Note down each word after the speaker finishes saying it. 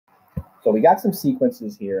So we got some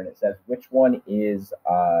sequences here, and it says which one is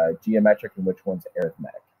geometric and which one's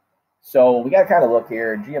arithmetic. So we got to kind of look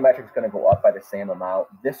here. Geometric is going to go up by the same amount.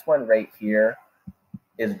 This one right here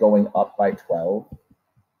is going up by 12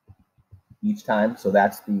 each time. So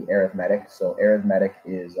that's the arithmetic. So arithmetic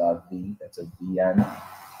is V. That's a VN.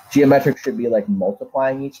 Geometric should be like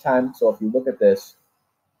multiplying each time. So if you look at this,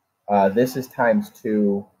 this is times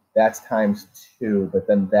 2. That's times 2, but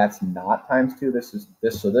then that's not times 2. This is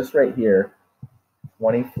this. So this right here,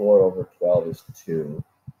 24 over 12 is 2.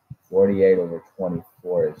 48 over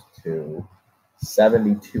 24 is 2.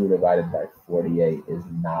 72 divided by 48 is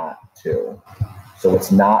not 2. So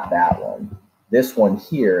it's not that one. This one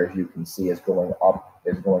here, as you can see, is going up,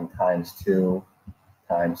 is going times 2,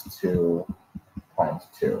 times 2, times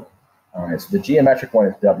 2. All right, so the geometric one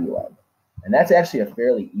is WN. And that's actually a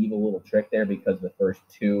fairly evil little trick there because the first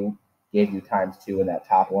 2 gave you times 2 in that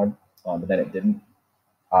top one, but then it didn't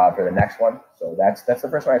for the next one. So that's the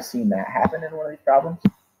first time I've seen that happen in one of these problems.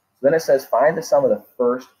 So then it says find the sum of the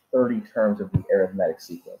first 30 terms of the arithmetic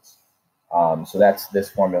sequence. So that's this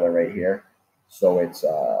formula right here. So it's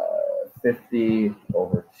 50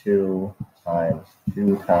 over 2 times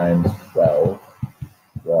 2 times 12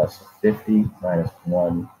 plus 50 minus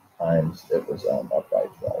 1 times it was up by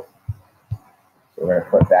 12. So we're going to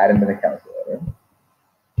put that into the calculator.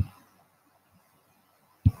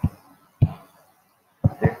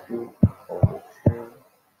 50 over 2,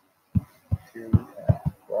 2 times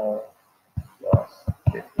 12 plus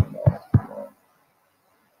 50 minus 1.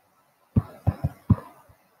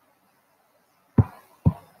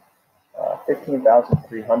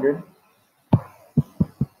 15,300.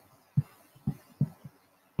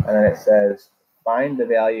 And then it says find the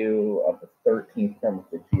value of the 13th term of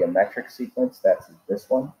the geometric sequence. That's this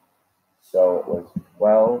one. So it was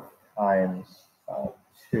 12 times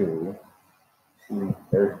 2 to the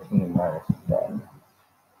 13 minus 1.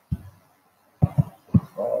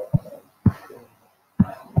 12 times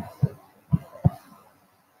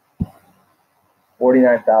 2.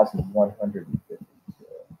 49,150.